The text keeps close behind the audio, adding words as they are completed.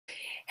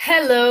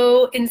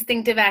Hello,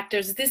 instinctive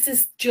actors. This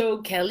is Jo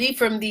Kelly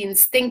from the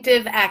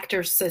Instinctive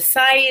Actors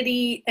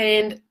Society,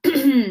 and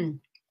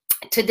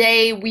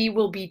today we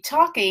will be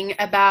talking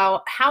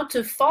about how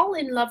to fall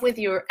in love with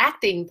your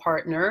acting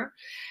partner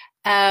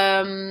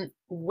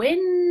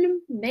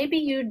when maybe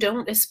you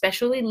don't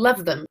especially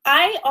love them.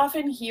 I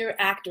often hear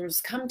actors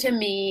come to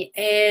me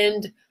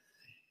and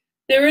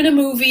they're in a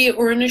movie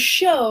or in a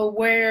show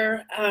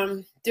where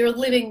they're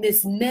living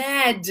this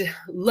mad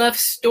love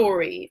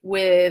story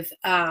with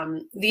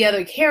the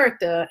other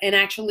character, and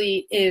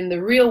actually in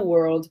the real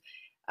world,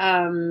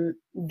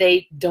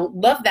 they don't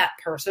love that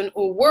person,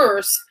 or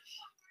worse,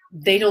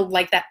 they don't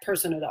like that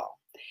person at all.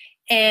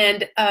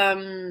 And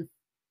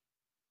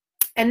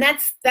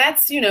that's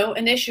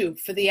an issue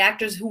for the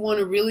actors who want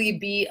to really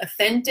be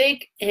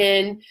authentic,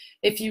 and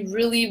if you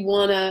really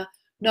want to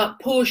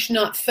not push,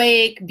 not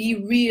fake, be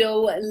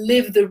real,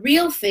 live the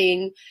real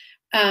thing,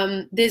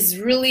 there's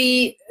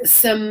really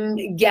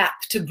some gap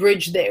to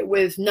bridge there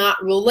with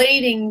not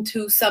relating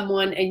to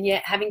someone and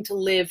yet having to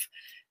live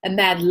a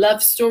mad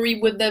love story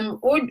with them,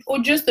 or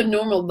just a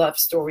normal love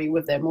story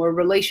with them, or a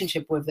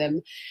relationship with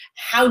them.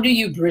 How do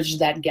you bridge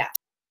that gap?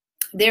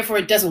 Therefore,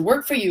 it doesn't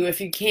work for you if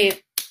you can't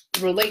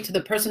relate to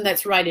the person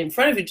that's right in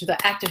front of you, to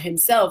the actor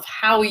himself.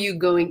 How are you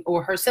going,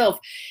 or herself,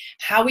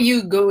 how are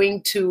you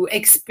going to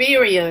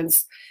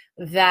experience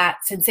that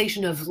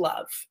sensation of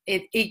love?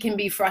 It can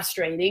be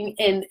frustrating,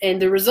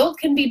 and the result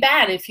can be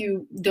bad if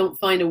you don't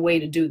find a way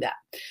to do that.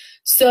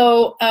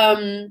 So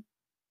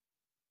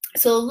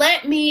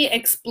let me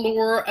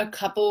explore a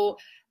couple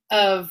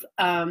of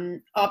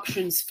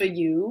options for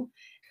you.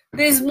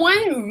 There's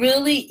one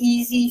really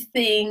easy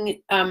thing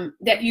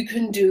that you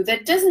can do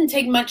that doesn't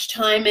take much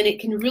time, and it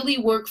can really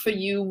work for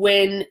you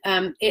when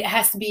it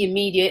has to be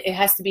immediate. It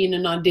has to be in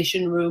an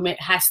audition room. It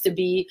has to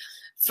be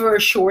for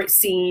a short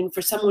scene,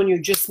 for someone you're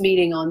just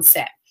meeting on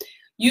set.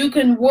 You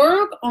can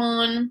work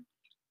on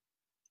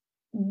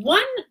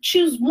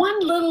choose one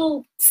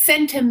little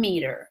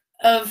centimeter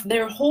of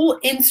their whole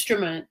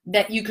instrument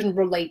that you can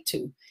relate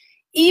to.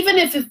 Even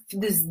if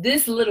it's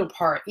this little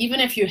part, even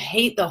if you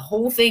hate the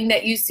whole thing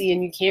that you see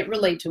and you can't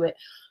relate to it,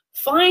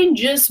 find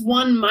just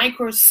one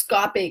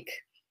microscopic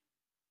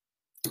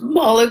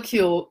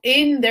molecule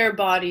in their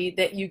body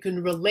that you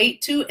can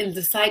relate to and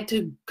decide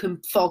to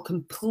fall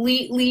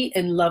completely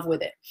in love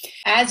with it.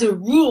 As a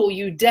rule,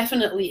 you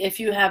definitely, if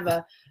you have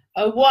a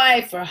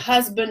wife or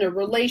husband, a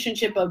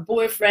relationship, a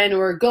boyfriend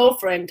or a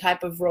girlfriend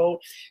type of role,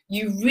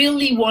 you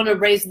really want to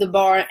raise the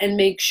bar and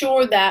make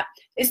sure that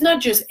it's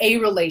not just a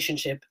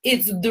relationship,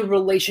 it's the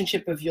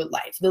relationship of your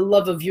life, the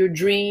love of your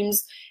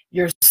dreams,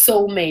 your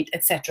soulmate,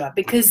 etc.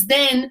 Because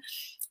then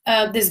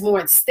there's more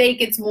at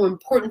stake, it's more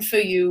important for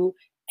you,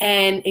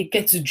 and it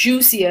gets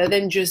juicier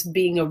than just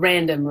being a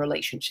random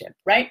relationship,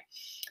 right?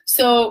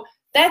 So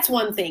that's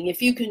one thing.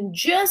 If you can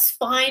just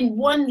find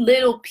one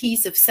little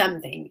piece of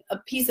something, a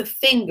piece of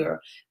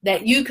finger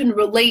that you can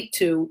relate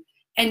to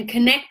and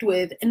connect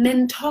with, and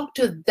then talk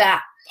to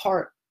that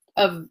part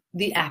of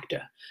the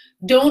actor.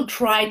 Don't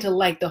try to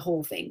like the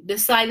whole thing.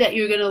 Decide that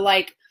you're going to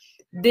like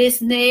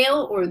this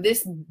nail, or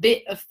this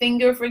bit of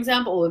finger, for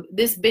example, or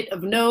this bit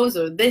of nose,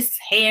 or this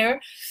hair,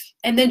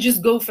 and then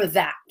just go for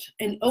that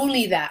and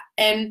only that,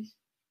 and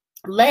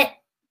let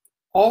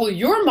all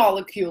your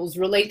molecules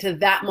relate to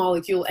that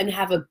molecule and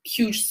have a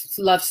huge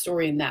love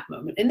story in that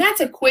moment. And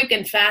that's a quick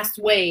and fast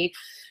way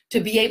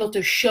to be able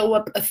to show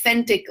up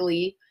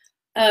authentically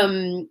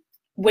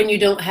when you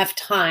don't have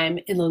time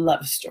in a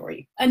love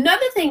story.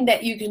 Another thing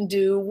that you can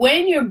do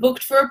when you're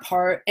booked for a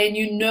part and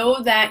you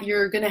know that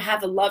you're going to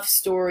have a love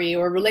story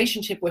or a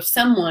relationship with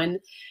someone,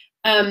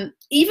 even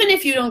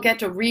if you don't get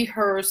to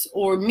rehearse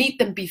or meet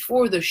them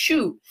before the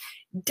shoot,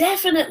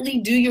 definitely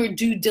do your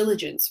due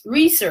diligence.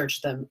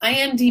 Research them,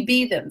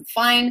 IMDb them,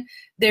 find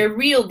their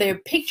reel, their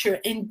picture,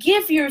 and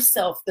give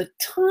yourself the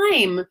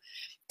time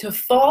to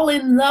fall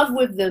in love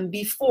with them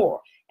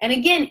before. And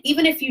again,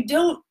 even if you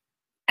don't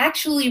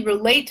actually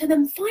relate to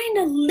them, find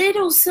a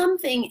little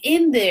something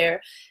in there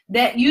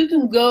that you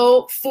can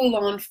go full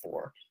on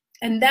for.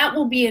 And that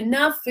will be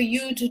enough for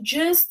you to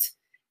just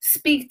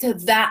speak to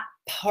that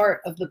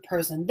part of the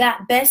person,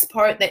 that best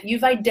part that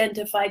you've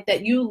identified,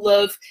 that you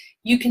love.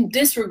 You can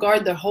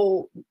disregard the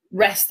whole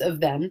rest of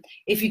them.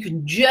 If you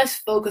can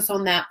just focus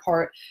on that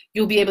part,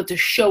 you'll be able to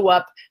show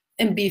up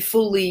and be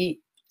fully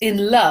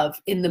in love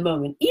in the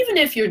moment. Even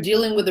if you're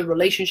dealing with a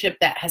relationship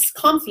that has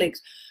conflict,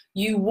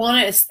 you want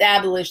to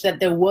establish that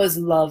there was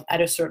love at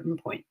a certain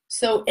point.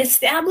 So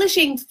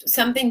establishing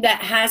something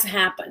that has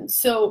happened.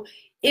 So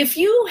if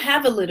you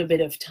have a little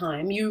bit of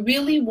time, you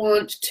really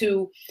want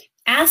to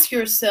ask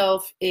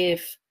yourself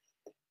if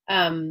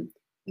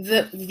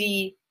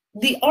the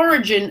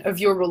origin of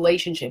your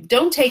relationship.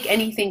 Don't take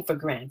anything for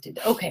granted.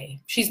 Okay,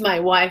 she's my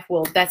wife,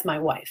 well, that's my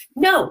wife.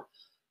 No,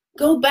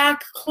 go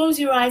back, close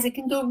your eyes. It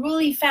can go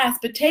really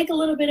fast, but take a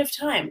little bit of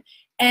time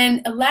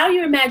and allow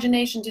your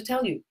imagination to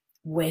tell you,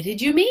 where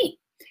did you meet?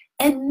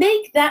 And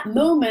make that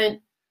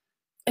moment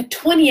a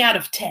 20 out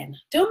of 10.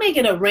 Don't make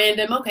it a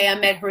random, okay, I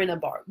met her in a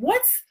bar.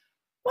 What's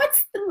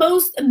what's the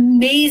most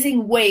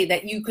amazing way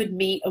that you could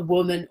meet a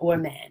woman or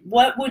man?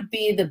 What would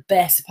be the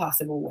best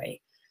possible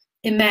way?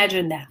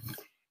 Imagine that.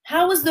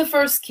 How was the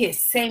first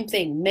kiss? Same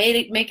thing.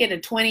 Make it a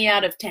 20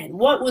 out of 10.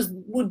 What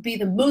would be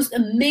the most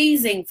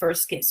amazing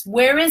first kiss?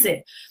 Where is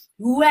it?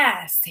 Who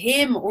asked?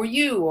 Him or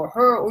you or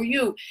her or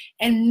you?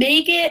 And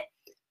make it,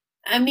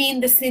 I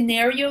mean, the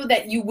scenario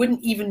that you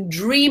wouldn't even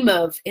dream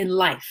of in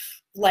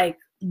life, like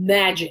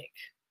magic,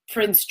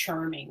 Prince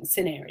Charming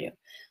scenario.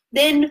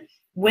 Then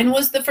when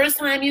was the first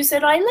time you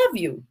said, I love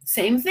you?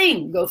 Same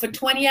thing. Go for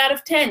 20 out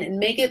of 10 and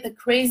make it the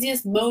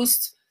craziest,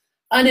 most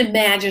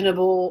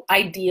unimaginable,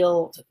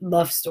 ideal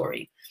love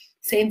story.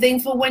 Same thing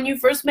for when you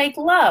first make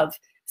love.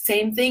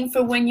 Same thing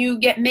for when you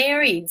get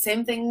married.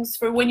 Same things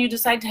for when you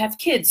decide to have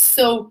kids.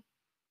 So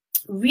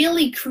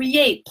really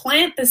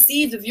plant the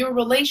seeds of your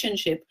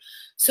relationship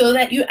so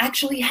that you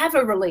actually have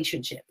a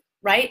relationship,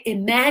 right?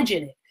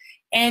 Imagine it.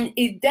 And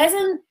it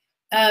doesn't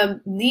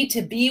need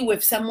to be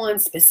with someone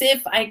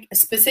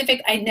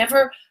specific. I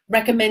never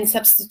recommend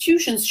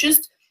substitutions.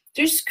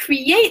 Just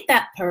create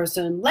that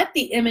person. Let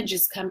the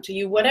images come to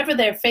you, whatever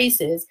their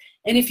face is.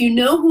 And if you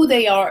know who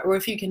they are, or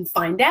if you can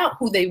find out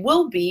who they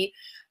will be,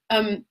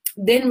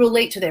 then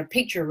relate to their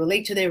picture,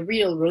 relate to their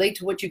reel, relate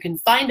to what you can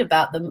find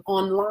about them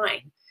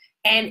online.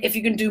 And if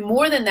you can do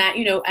more than that,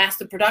 you know, ask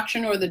the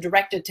production or the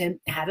director to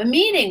have a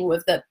meeting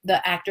with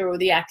the actor or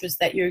the actress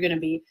that you're going to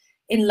be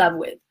in love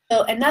with.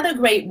 So another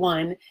great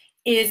one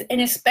is, and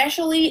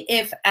especially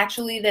if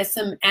actually there's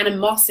some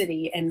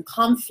animosity and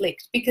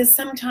conflict, because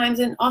sometimes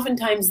and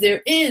oftentimes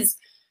there is,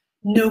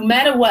 no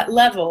matter what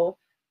level,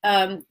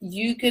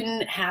 you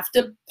can have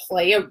to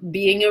play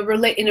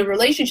in a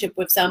relationship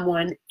with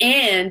someone,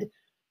 and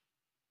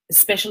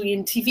especially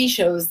in TV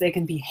shows, there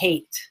can be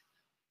hate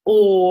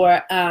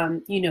or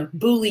you know,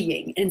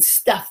 bullying and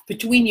stuff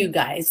between you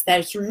guys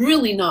that's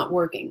really not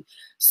working.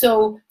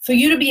 So for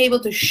you to be able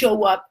to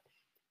show up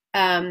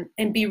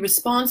and be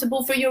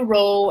responsible for your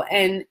role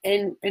and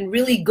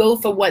really go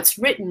for what's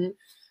written,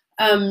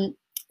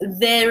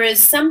 there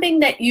is something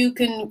that you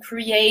can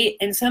create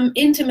and some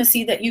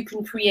intimacy that you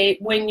can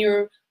create when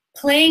you're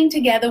playing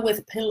together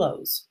with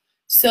pillows.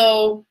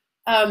 So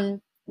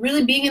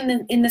really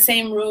being in the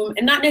same room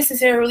and not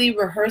necessarily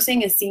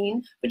rehearsing a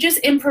scene, but just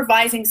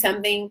improvising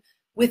something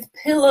with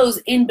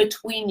pillows in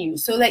between you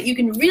so that you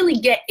can really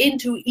get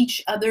into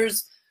each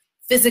other's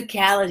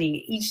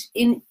physicality,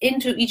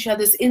 into each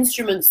other's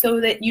instruments, so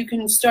that you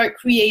can start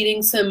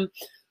creating some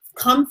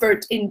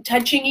comfort in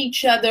touching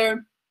each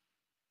other,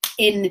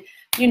 in,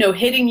 you know,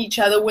 hitting each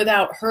other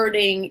without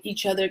hurting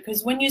each other.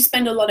 Because when you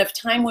spend a lot of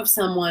time with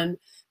someone,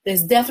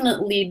 there's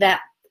definitely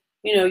that,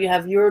 you know, you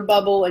have your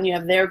bubble and you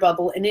have their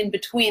bubble, and in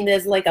between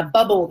there's like a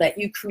bubble that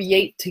you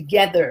create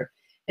together.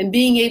 And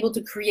being able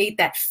to create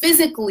that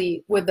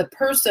physically with the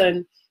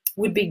person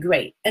would be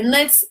great. And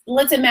let's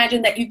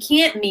imagine that you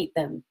can't meet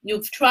them.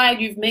 You've tried,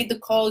 you've made the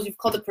calls, you've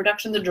called the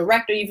production, the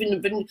director, you've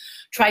even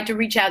tried to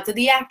reach out to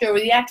the actor or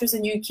the actress,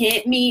 and you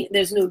can't meet,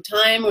 there's no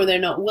time, or they're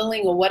not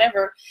willing, or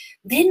whatever.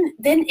 Then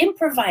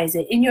improvise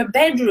it in your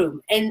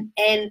bedroom and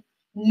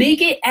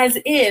make it as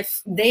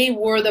if they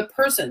were the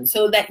person,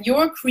 so that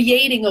you're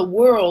creating a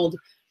world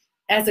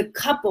as a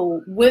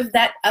couple with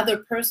that other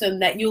person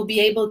that you'll be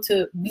able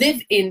to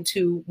live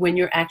into when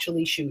you're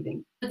actually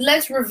shooting. But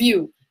let's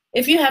review.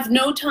 If you have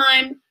no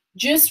time,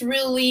 just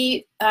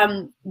really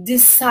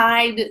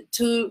decide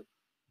to,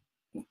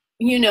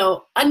 you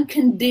know,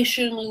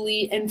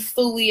 unconditionally and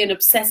fully and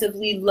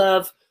obsessively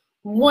love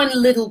one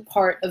little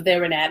part of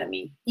their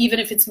anatomy, even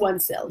if it's one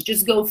cell.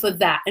 Just go for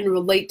that and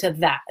relate to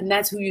that. And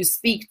that's who you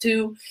speak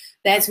to.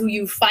 That's who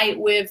you fight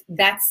with.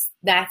 That's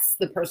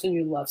the person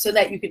you love, so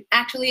that you can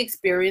actually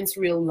experience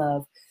real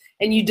love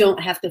and you don't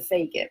have to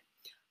fake it.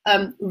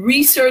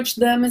 Research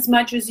them as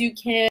much as you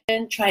can.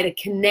 Try to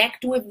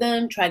connect with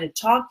them. Try to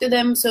talk to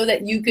them so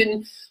that you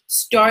can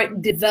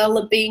start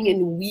developing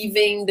and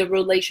weaving the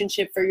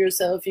relationship for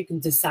yourself. You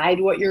can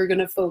decide what you're going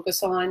to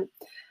focus on.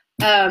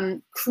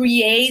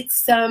 Create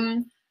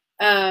some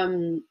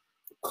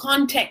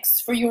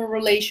context for your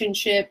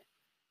relationship,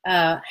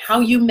 how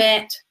you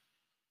met,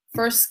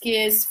 first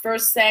kiss,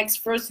 first sex,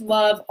 first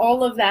love,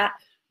 all of that,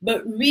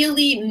 but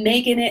really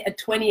making it a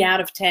 20 out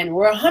of 10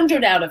 or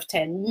 100 out of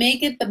 10.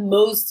 Make it the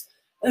most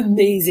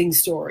amazing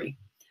story.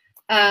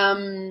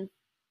 And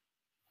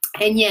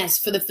yes,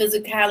 for the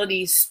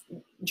physicality,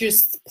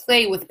 just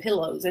play with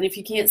pillows. And if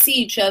you can't see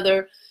each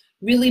other,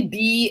 really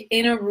be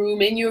in a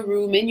room, in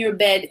your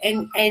bed,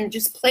 and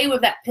just play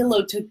with that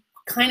pillow to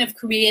kind of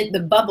create the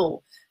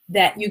bubble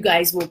that you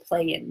guys will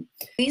play in.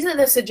 These are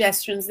the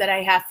suggestions that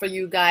I have for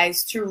you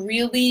guys to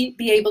really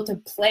be able to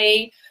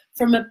play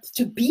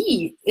to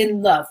be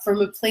in love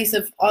from a place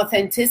of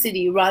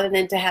authenticity rather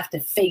than to have to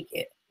fake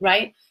it,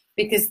 right?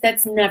 Because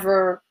that's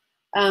never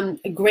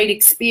a great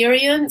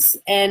experience,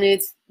 and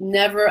it's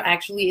never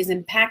actually is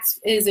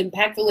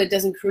impactful. It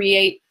doesn't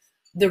create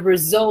the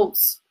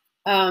results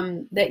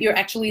that you're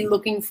actually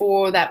looking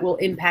for that will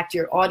impact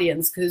your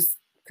audience, because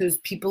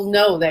people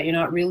know that you're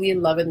not really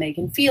in love and they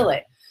can feel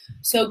it.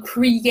 So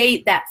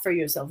create that for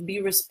yourself. Be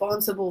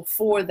responsible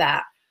for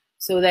that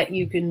so that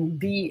you can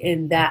be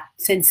in that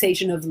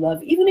sensation of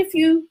love. Even if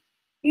you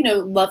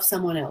love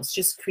someone else,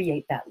 just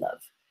create that love.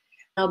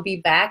 I'll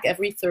be back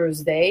every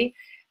Thursday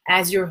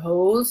as your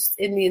host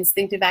in the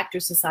Instinctive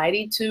Actor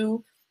Society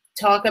to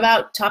talk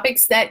about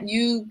topics that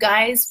you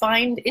guys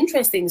find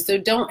interesting. So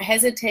don't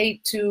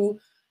hesitate to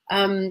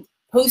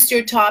post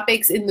your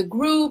topics in the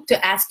group,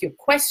 to ask your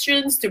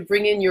questions, to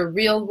bring in your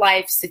real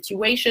life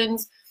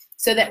situations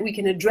so that we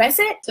can address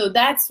it. So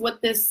that's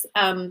what this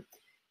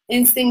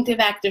Instinctive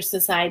Actor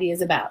Society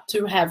is about,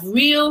 to have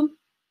real,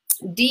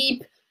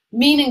 deep,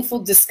 meaningful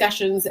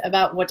discussions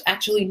about what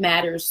actually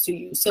matters to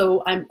you.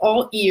 So I'm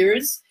all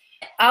ears.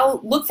 I'll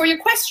look for your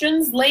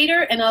questions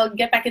later and I'll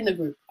get back in the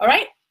group. All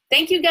right?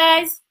 Thank you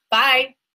guys. Bye.